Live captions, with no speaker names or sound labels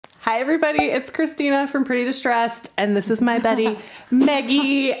Hi everybody, it's Christina from Pretty Distressed, and this is my buddy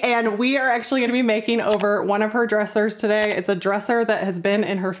Meggie, and we are actually going to be making over one of her dressers today. It's a dresser that has been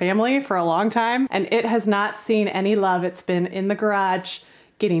in her family for a long time, and it has not seen any love. It's been in the garage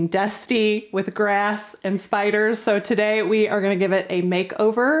getting dusty with grass and spiders. So today we are going to give it a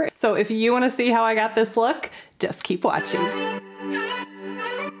makeover. So if you want to see how I got this look, just keep watching.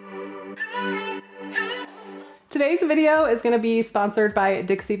 Today's video is going to be sponsored by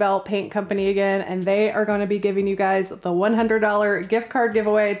Dixie Belle Paint Company again, and they are going to be giving you guys the $100 gift card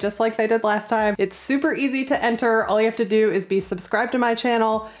giveaway just like they did last time. It's super easy to enter. All you have to do is be subscribed to my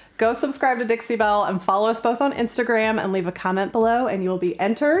channel, go subscribe to Dixie Belle, and follow us both on Instagram and leave a comment below and you'll be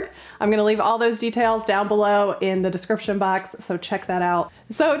entered. I'm going to leave all those details down below in the description box, so check that out.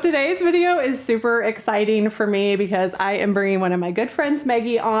 So today's video is super exciting for me because I am bringing one of my good friends,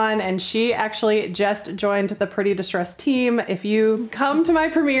 Meggie, on, and she actually just joined the Pretty Distressed team. If you come to my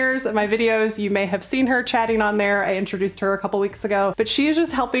premieres and my videos, you may have seen her chatting on there. I introduced her a couple weeks ago, but she is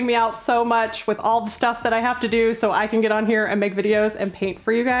just helping me out so much with all the stuff that I have to do so I can get on here and make videos and paint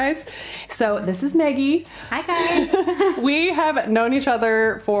for you guys. So this is Meggie. Hi guys. We have known each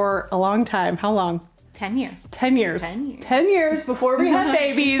other for a long time. How long? 10 years. 10 years. 10 years. 10 years before we had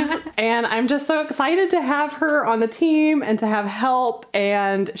babies. And I'm just so excited to have her on the team and to have help.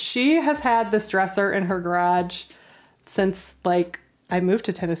 And she has had this dresser in her garage since like I moved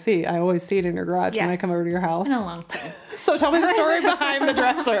to Tennessee. I always see it in your garage when I come over to your house. It's been a long time. So tell me the story behind the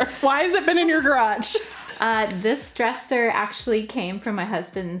dresser. Why has it been in your garage? This dresser actually came from my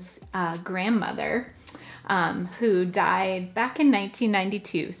husband's grandmother, who died back in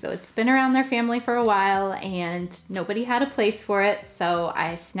 1992. So it's been around their family for a while and nobody had a place for it. So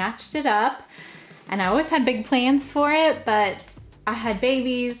I snatched it up, and I always had big plans for it, but I had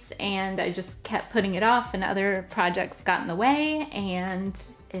babies and I just kept putting it off and other projects got in the way and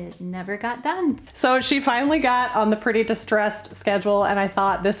it never got done. So she finally got on the Pretty Distressed schedule, and I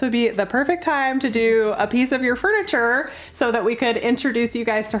thought this would be the perfect time to do a piece of your furniture so that we could introduce you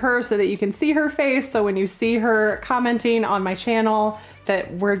guys to her so that you can see her face. So when you see her commenting on my channel,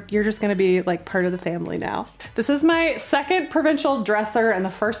 that you're just gonna be like part of the family now. This is my second Provincial dresser, and the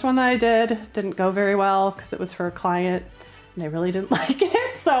first one that I didn't go very well because it was for a client and they really didn't like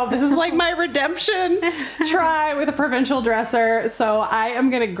it. So this is like my redemption try with a Provincial dresser. So I am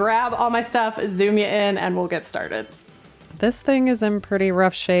gonna grab all my stuff, zoom you in, and we'll get started. This thing is in pretty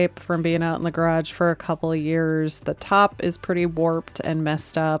rough shape from being out in the garage for a couple of years. The top is pretty warped and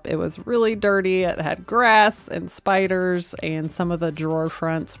messed up. It was really dirty. It had grass and spiders, and some of the drawer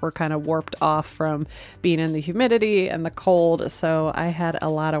fronts were kind of warped off from being in the humidity and the cold. So I had a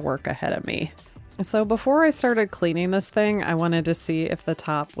lot of work ahead of me. So before I started cleaning this thing, I wanted to see if the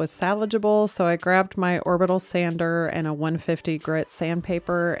top was salvageable. So I grabbed my orbital sander and a 150 grit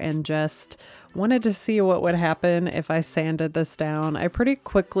sandpaper and just wanted to see what would happen if I sanded this down. I pretty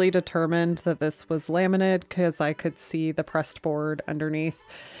quickly determined that this was laminate because I could see the pressed board underneath.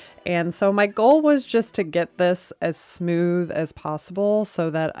 And so my goal was just to get this as smooth as possible so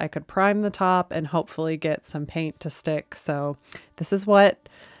that I could prime the top and hopefully get some paint to stick. So this is what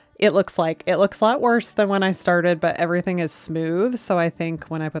it looks like. It looks a lot worse than when I started, but everything is smooth. So I think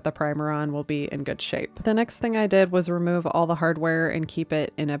when I put the primer on, we'll be in good shape. The next thing I did was remove all the hardware and keep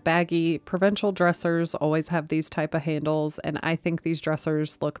it in a baggie. Provincial dressers always have these type of handles, and I think these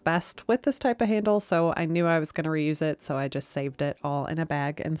dressers look best with this type of handle. So I knew I was going to reuse it. So I just saved it all in a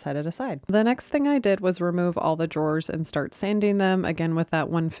bag and set it aside. The next thing I did was remove all the drawers and start sanding them again with that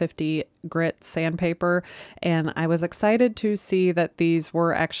 150 grit sandpaper. And I was excited to see that these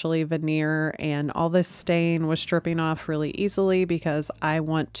were actually veneer, and all this stain was stripping off really easily because I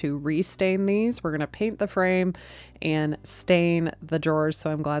want to restain these. We're going to paint the frame and stain the drawers,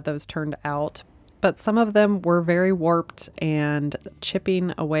 so I'm glad those turned out. But some of them were very warped and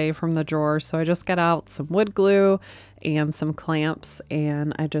chipping away from the drawer, so I just got out some wood glue and some clamps,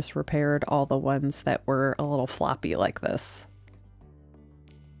 and I just repaired all the ones that were a little floppy like this.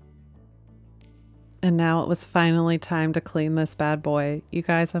 And now it was finally time to clean this bad boy. You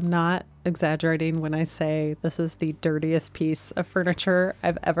guys, I'm not exaggerating when I say this is the dirtiest piece of furniture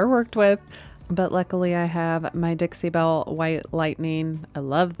I've ever worked with. But luckily I have my Dixie Belle White Lightning. I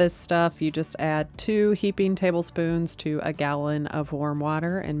love this stuff. You just add 2 heaping tablespoons to a gallon of warm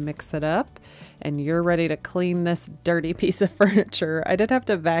water and mix it up, and you're ready to clean this dirty piece of furniture. I did have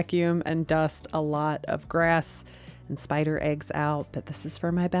to vacuum and dust a lot of grass and spider eggs out, but this is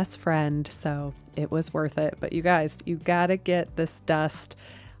for my best friend, so it was worth it. But you guys, you gotta get this dust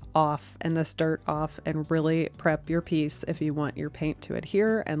off and this dirt off and really prep your piece if you want your paint to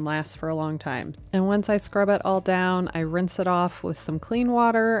adhere and last for a long time. And once I scrub it all down, I rinse it off with some clean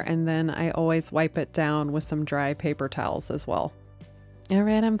water, and then I always wipe it down with some dry paper towels as well. All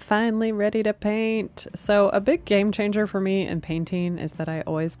right, I'm finally ready to paint. So a big game changer for me in painting is that I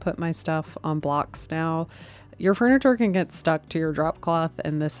always put my stuff on blocks now. Your furniture can get stuck to your drop cloth,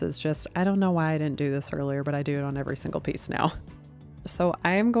 and this is just, I don't know why I didn't do this earlier, but I do it on every single piece now. So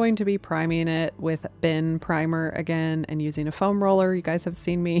I am going to be priming it with bin primer again and using a foam roller. You guys have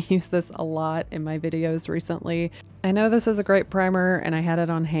seen me use this a lot in my videos recently. I know this is a great primer, and I had it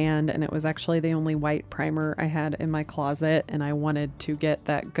on hand, and it was actually the only white primer I had in my closet, and I wanted to get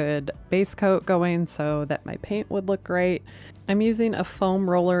that good base coat going so that my paint would look great. I'm using a foam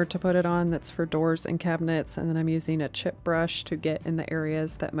roller to put it on that's for doors and cabinets, and then I'm using a chip brush to get in the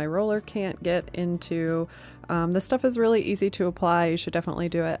areas that my roller can't get into. This stuff is really easy to apply. You should definitely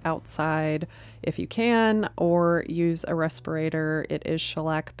do it outside if you can, or use a respirator. It is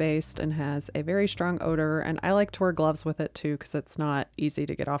shellac based and has a very strong odor, and I like to wear gloves with it too because it's not easy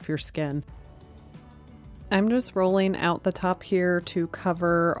to get off your skin. I'm just rolling out the top here to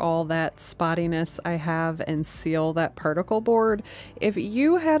cover all that spottiness I have and seal that particle board. If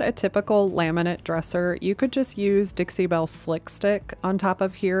you had a typical laminate dresser, you could just use Dixie Belle Slick Stick on top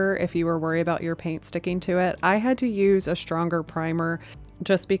of here if you were worried about your paint sticking to it. I had to use a stronger primer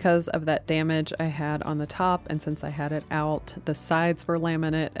just because of that damage I had on the top, and since I had it out, the sides were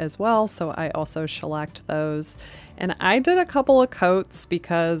laminate as well, so I also shellacked those. And I did a couple of coats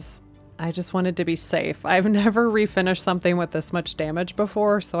because I just wanted to be safe. I've never refinished something with this much damage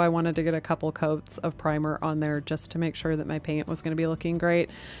before, so I wanted to get a couple coats of primer on there just to make sure that my paint was going to be looking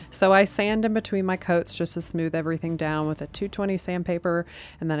great. So I sand in between my coats just to smooth everything down with a 220 sandpaper,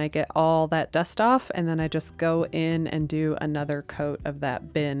 and then I get all that dust off, and then I just go in and do another coat of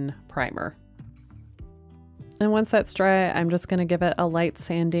that bin primer. And once that's dry, I'm just going to give it a light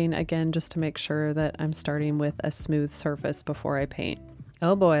sanding again just to make sure that I'm starting with a smooth surface before I paint.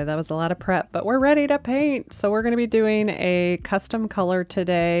 Oh boy, that was a lot of prep, but we're ready to paint. So we're going to be doing a custom color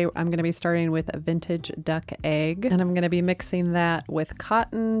today. I'm going to be starting with a vintage duck egg, and I'm going to be mixing that with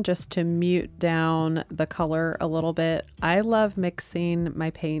cotton just to mute down the color a little bit. I love mixing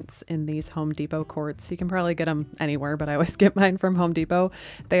my paints in these Home Depot quarts. You can probably get them anywhere, but I always get mine from Home Depot.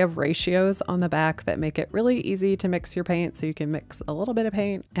 They have ratios on the back that make it really easy to mix your paint, so you can mix a little bit of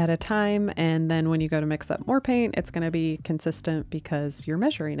paint at a time, and then when you go to mix up more paint, it's going to be consistent because you're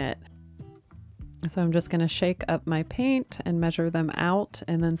measuring it. So I'm just going to shake up my paint and measure them out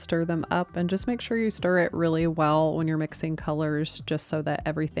and then stir them up, and just make sure you stir it really well when you're mixing colors, just so that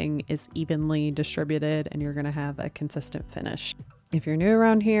everything is evenly distributed and you're going to have a consistent finish. If you're new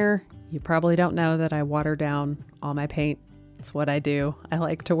around here, you probably don't know that I water down all my paint. It's what I do. I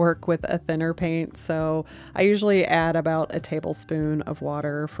like to work with a thinner paint, so I usually add about a tablespoon of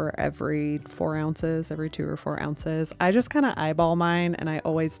water for every 4 ounces, every 2 or 4 ounces. I just kind of eyeball mine, and I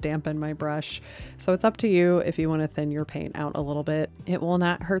always dampen my brush. So it's up to you if you want to thin your paint out a little bit. It will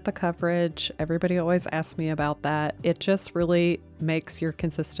not hurt the coverage. Everybody always asks me about that. It just really makes your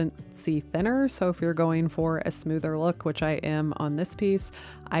consistency thinner. So if you're going for a smoother look, which I am on this piece,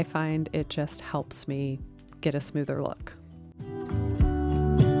 I find it just helps me get a smoother look.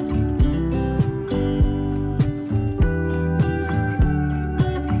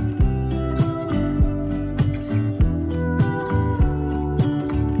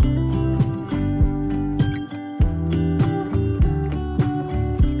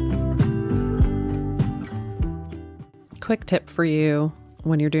 Quick tip for you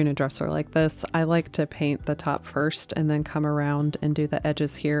when you're doing a dresser like this, I like to paint the top first and then come around and do the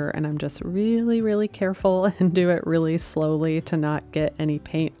edges here, and I'm just really careful and do it really slowly to not get any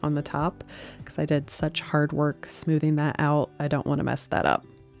paint on the top because I did such hard work smoothing that out. I don't want to mess that up.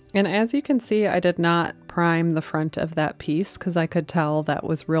 And as you can see, I did not prime the front of that piece because I could tell that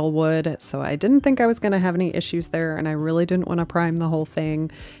was real wood. So I didn't think I was going to have any issues there, and I really didn't want to prime the whole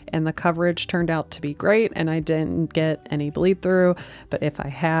thing. And the coverage turned out to be great, and I didn't get any bleed through. But if I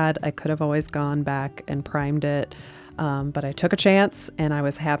had, I could have always gone back and primed it. But I took a chance, and I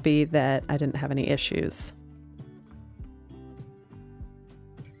was happy that I didn't have any issues.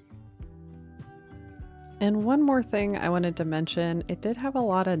 And one more thing I wanted to mention, it did have a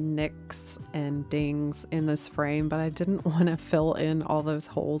lot of nicks and dings in this frame, but I didn't want to fill in all those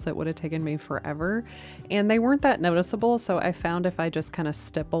holes. It would have taken me forever, and they weren't that noticeable, so I found if I just kind of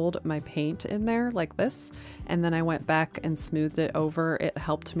stippled my paint in there like this, and then I went back and smoothed it over, it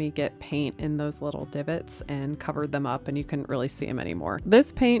helped me get paint in those little divots and covered them up, and you couldn't really see them anymore.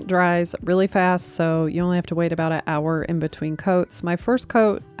 This paint dries really fast, so you only have to wait about an hour in between coats. My first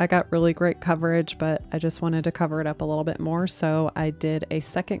coat, I got really great coverage, but I just wanted to cover it up a little bit more, so I did a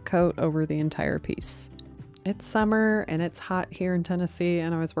second coat over the entire piece. It's summer and it's hot here in Tennessee,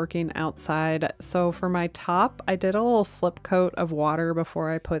 and I was working outside, so for my top I did a little slip coat of water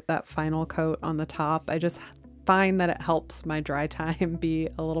before I put that final coat on the top. I just find that it helps my dry time be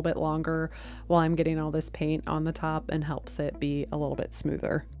a little bit longer while I'm getting all this paint on the top, and helps it be a little bit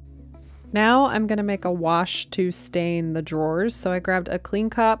smoother. Now I'm going to make a wash to stain the drawers. So I grabbed a clean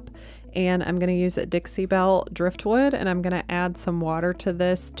cup, and I'm going to use a Dixie Belle driftwood, and I'm going to add some water to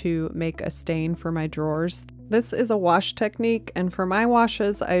this to make a stain for my drawers. This is a wash technique, and for my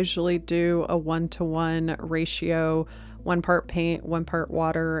washes I usually do a 1-to-1 ratio, 1 part paint, 1 part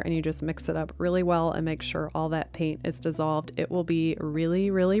water, and you just mix it up really well and make sure all that paint is dissolved. It will be really,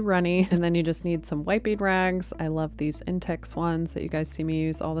 really runny. And then you just need some wiping rags. I love these Intex ones that you guys see me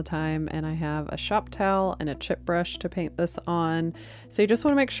use all the time. And I have a shop towel and a chip brush to paint this on. So you just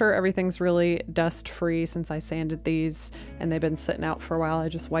want to make sure everything's really dust free. Since I sanded these and they've been sitting out for a while, I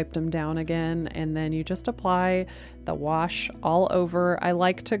just wiped them down again. And then you just apply the wash all over. I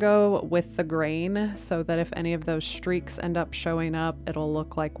like to go with the grain so that if any of those streaks end up showing up, it'll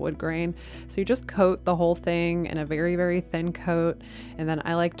look like wood grain. So you just coat the whole thing in a very, very thin coat, and then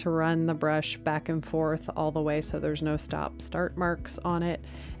I like to run the brush back and forth all the way so there's no stop start marks on it.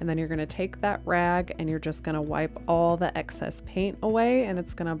 And then you're going to take that rag and you're just going to wipe all the excess paint away, and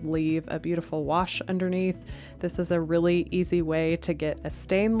it's going to leave a beautiful wash underneath. This is a really easy way to get a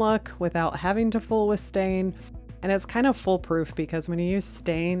stain look without having to fool with stain. And it's kind of foolproof because when you use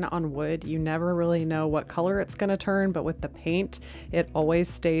stain on wood, you never really know what color it's going to turn, but with the paint, it always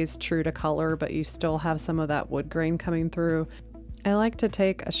stays true to color, but you still have some of that wood grain coming through. I like to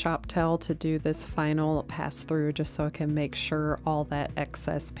take a shop towel to do this final pass through just so I can make sure all that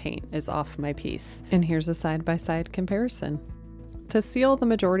excess paint is off my piece. And here's a side-by-side comparison. To seal the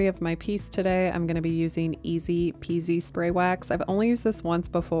majority of my piece today, I'm going to be using Easy Peasy Spray Wax. I've only used this once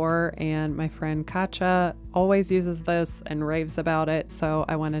before, and my friend Katja always uses this and raves about it, so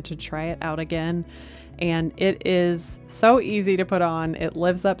I wanted to try it out again. And it is so easy to put on. It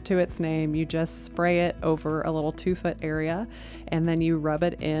lives up to its name. You just spray it over a little 2-foot area, and then you rub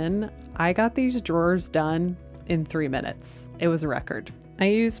it in. I got these drawers done in 3 minutes. It was a record. I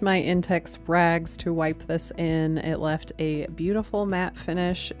used my Intex rags to wipe this in. It left a beautiful matte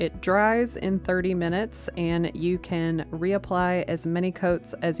finish. It dries in 30 minutes, and you can reapply as many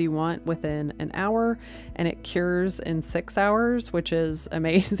coats as you want within an hour, and it cures in 6 hours, which is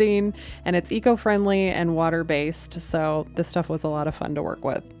amazing. And it's eco-friendly and water-based, so this stuff was a lot of fun to work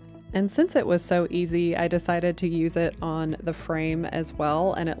with. And since it was so easy, I decided to use it on the frame as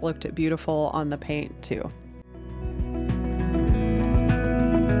well, and it looked beautiful on the paint too.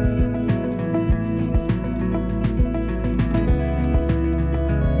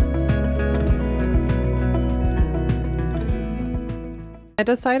 I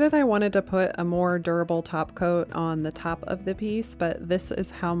decided I wanted to put a more durable top coat on the top of the piece, but this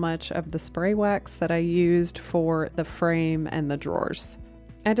is how much of the spray wax that I used for the frame and the drawers.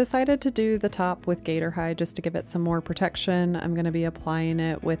 I decided to do the top with Gator Hide just to give it some more protection. I'm going to be applying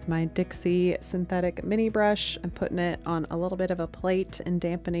it with my Dixie synthetic mini brush and putting it on a little bit of a plate and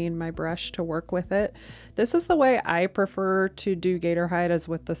dampening my brush to work with it. This is the way I prefer to do Gator Hide, is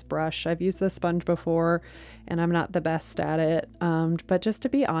with this brush. I've used this sponge before and I'm not the best at it. But just to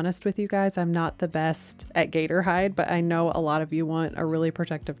be honest with you guys, I'm not the best at Gator Hide, but I know a lot of you want a really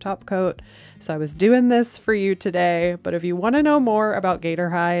protective top coat. So I was doing this for you today. But if you want to know more about Gator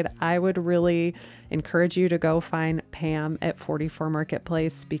Hide, I would really encourage you to go find Pam at 44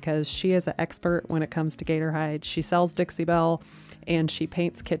 Marketplace, because she is an expert when it comes to Gator Hide. She sells Dixie Belle and she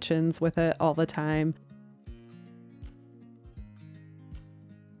paints kitchens with it all the time.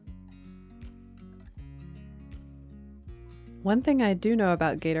 One thing I do know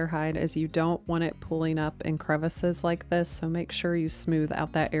about Gator Hide is you don't want it pulling up in crevices like this, so make sure you smooth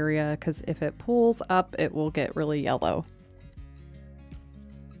out that area, because if it pulls up, it will get really yellow.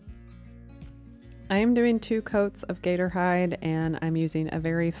 I am doing 2 coats of Gator Hide, and I'm using a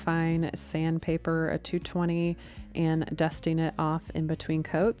very fine sandpaper, a 220, and dusting it off in between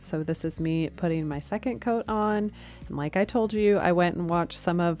coats. So this is me putting my second coat on. And like I told you, I went and watched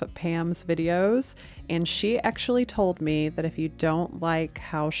some of Pam's videos, and she actually told me that if you don't like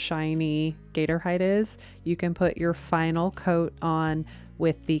how shiny Gator Hide is, you can put your final coat on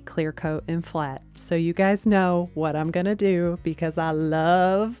with the clear coat in flat. So you guys know what I'm gonna do, because I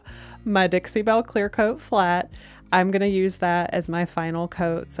love my Dixie Belle clear coat flat. I'm gonna use that as my final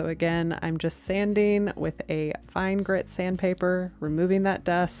coat. So again, I'm just sanding with a fine grit sandpaper, removing that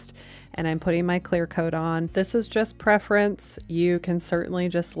dust, and I'm putting my clear coat on. This is just preference. You can certainly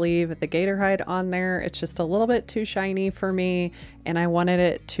just leave the Gator Hide on there. It's just a little bit too shiny for me, and I wanted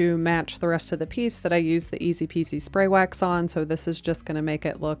it to match the rest of the piece that I used the Easy Peasy Spray Wax on. So this is just gonna make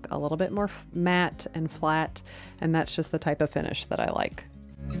it look a little bit more matte and flat, and that's just the type of finish that I like.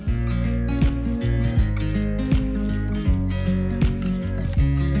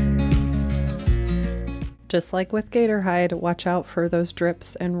 Just like with Gator Hide, watch out for those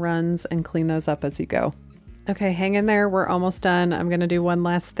drips and runs and clean those up as you go. Okay, hang in there. We're almost done. I'm gonna do one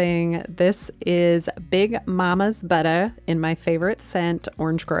last thing. This is Big Mama's Butta in my favorite scent,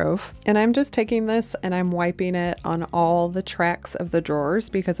 Orange Grove. And I'm just taking this and I'm wiping it on all the tracks of the drawers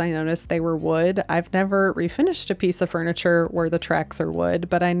because I noticed they were wood. I've never refinished a piece of furniture where the tracks are wood,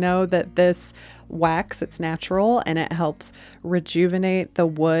 but I know that this wax, it's natural, and it helps rejuvenate the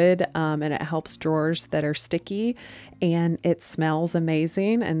wood, and it helps drawers that are sticky, and it smells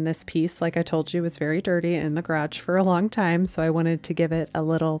amazing. And this piece, like I told you, was very dirty in the garage for a long time, so I wanted to give it a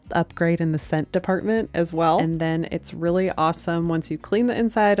little upgrade in the scent department as well. And then it's really awesome, once you clean the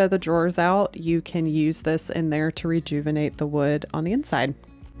inside of the drawers out, you can use this in there to rejuvenate the wood on the inside.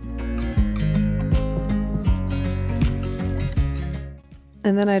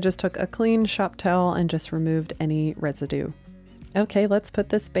 And then I just took a clean shop towel and just removed any residue. Okay, let's put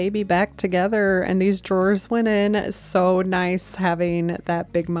this baby back together, and these drawers went in so nice having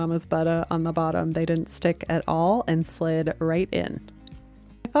that Big Mama's Butta on the bottom. They didn't stick at all and slid right in.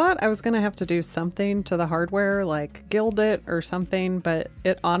 I thought I was gonna have to do something to the hardware, like gild it or something, but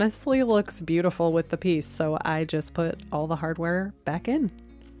it honestly looks beautiful with the piece, so I just put all the hardware back in.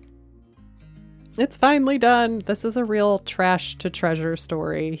 It's finally done. This is a real trash to treasure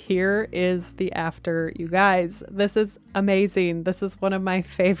story. Here is the after. You guys, this is amazing. This is one of my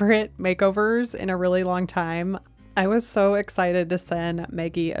favorite makeovers in a really long time. I was so excited to send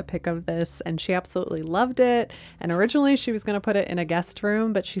Meggie a pic of this, and she absolutely loved it. And originally she was going to put it in a guest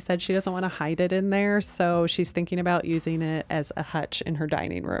room, but she said she doesn't want to hide it in there, so she's thinking about using it as a hutch in her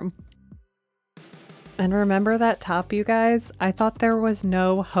dining room. And remember that top, you guys? I thought there was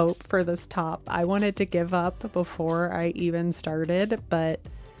no hope for this top. I wanted to give up before I even started, but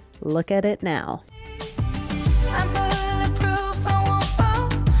look at it now.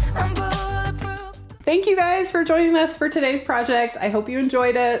 Thank you guys for joining us for today's project. I hope you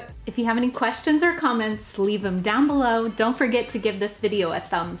enjoyed it. If you have any questions or comments, leave them down below. Don't forget to give this video a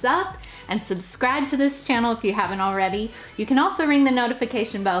thumbs up and subscribe to this channel if you haven't already. You can also ring the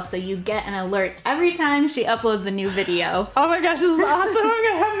notification bell so you get an alert every time she uploads a new video. Oh my gosh, this is awesome. I'm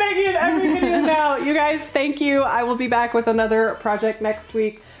gonna have Meggie in every video now. You guys, thank you. I will be back with another project next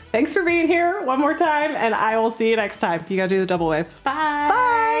week. Thanks for being here one more time, and I will see you next time. You gotta do the double wave.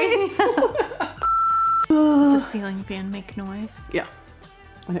 Bye. Bye. Does the ceiling fan make noise? Yeah.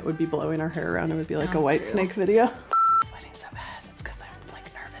 And it would be blowing our hair around. It would be like a white snake video. I'm sweating so bad. It's because I'm like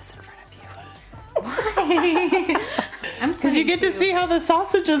nervous in front of you. Why? Because you get to see how the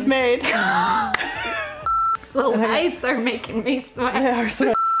sausage is made. The lights are making me sweat. They are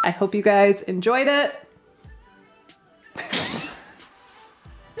sweat. I hope you guys enjoyed it.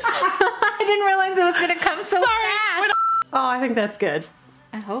 I didn't realize it was going to come so fast. Oh, I think that's good.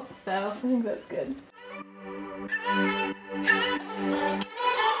 I hope so. I think that's good.